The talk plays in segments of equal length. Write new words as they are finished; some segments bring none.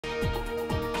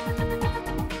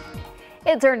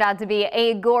It turned out to be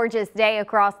a gorgeous day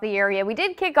across the area. We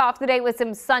did kick off the day with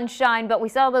some sunshine, but we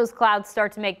saw those clouds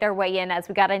start to make their way in as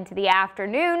we got into the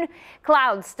afternoon.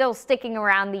 Clouds still sticking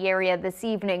around the area this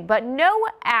evening, but no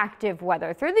active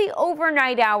weather. Through the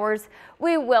overnight hours,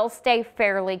 we will stay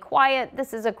fairly quiet.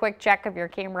 This is a quick check of your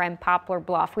camera in Poplar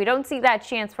Bluff. We don't see that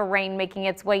chance for rain making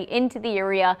its way into the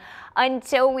area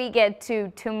until we get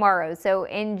to tomorrow. So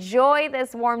enjoy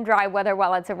this warm, dry weather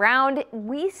while it's around.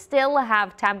 We still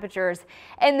have temperatures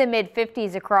in the mid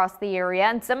 50s across the area,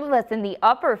 and some of us in the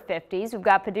upper 50s. We've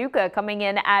got Paducah coming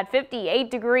in at 58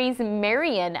 degrees,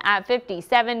 Marion at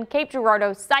 57, Cape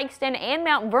Girardeau, Sikeston, and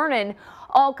Mount Vernon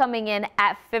all coming in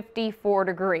at 54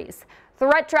 degrees.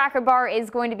 Threat tracker bar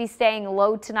is going to be staying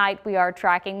low tonight. We are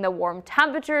tracking the warm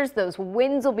temperatures. Those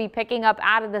winds will be picking up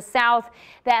out of the south.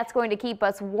 That's going to keep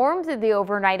us warm through the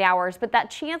overnight hours, but that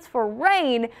chance for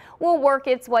rain will work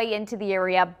its way into the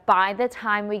area by the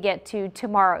time we get to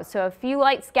tomorrow. So a few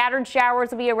light scattered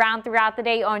showers will be around throughout the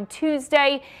day on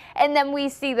Tuesday, and then we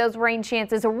see those rain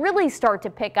chances really start to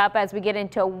pick up as we get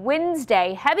into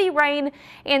Wednesday. Heavy rain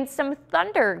and some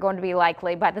thunder going to be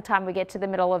likely by the time we get to the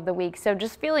middle of the week. So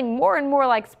just feeling more and more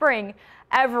like spring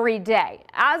every day.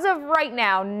 As of right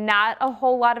now, not a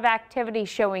whole lot of activity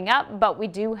showing up, but we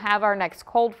do have our next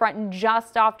cold front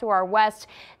just off to our west.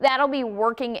 That'll be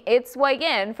working its way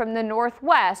in from the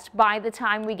northwest by the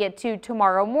time we get to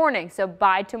tomorrow morning. So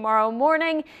by tomorrow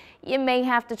morning, you may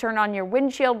have to turn on your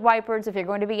windshield wipers if you're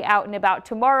going to be out and about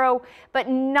tomorrow, but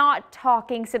not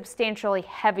talking substantially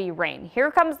heavy rain.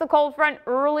 Here comes the cold front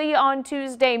early on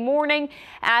Tuesday morning.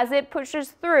 As it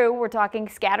pushes through, we're talking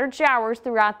scattered showers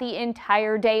throughout the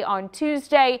entire day on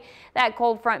Tuesday. That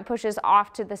cold front pushes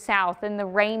off to the south and the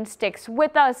rain sticks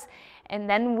with us. And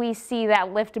then we see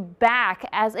that lift back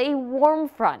as a warm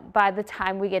front by the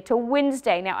time we get to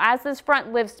Wednesday. Now, as this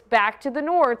front lifts back to the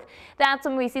north, that's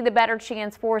when we see the better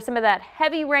chance for some of that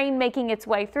heavy rain making its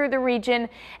way through the region,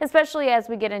 especially as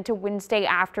we get into Wednesday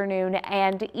afternoon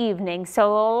and evening.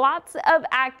 So lots of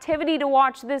activity to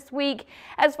watch this week.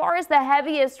 As far as the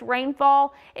heaviest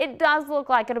rainfall, it does look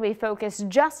like it'll be focused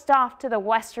just off to the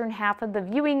western half of the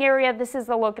viewing area. This is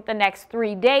a look at the next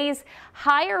 3 days.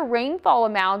 Higher rainfall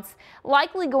amounts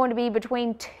likely going to be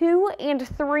between 2 and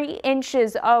 3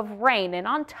 inches of rain. And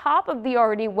on top of the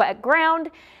already wet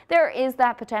ground, there is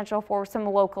that potential for some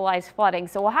localized flooding.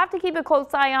 So we'll have to keep a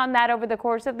close eye on that over the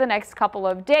course of the next couple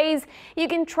of days. You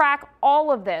can track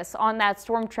all of this on that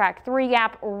Storm Track 3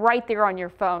 app right there on your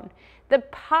phone. The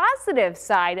positive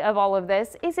side of all of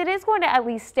this is it is going to at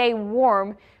least stay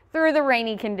warm through the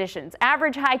rainy conditions.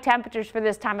 Average high temperatures for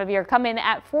this time of year come in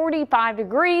at 45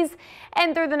 degrees,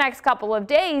 and through the next couple of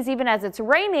days, even as it's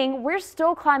raining, we're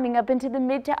still climbing up into the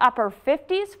mid to upper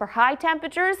 50s for high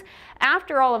temperatures.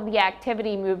 After all of the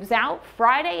activity moves out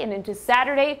Friday and into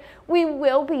Saturday, we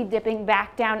will be dipping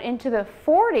back down into the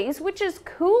 40s, which is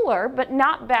cooler but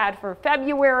not bad for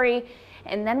February.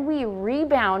 And then we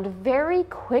rebound very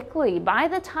quickly. By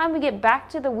the time we get back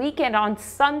to the weekend on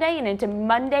Sunday and into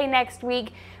Monday next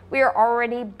week, we are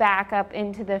already back up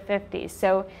into the 50s.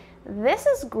 So this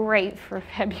is great for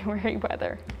February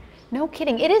weather. No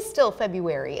kidding. It is still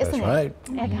February, isn't it? That's right.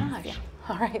 Oh my gosh.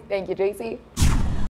 All right. Thank you, JC.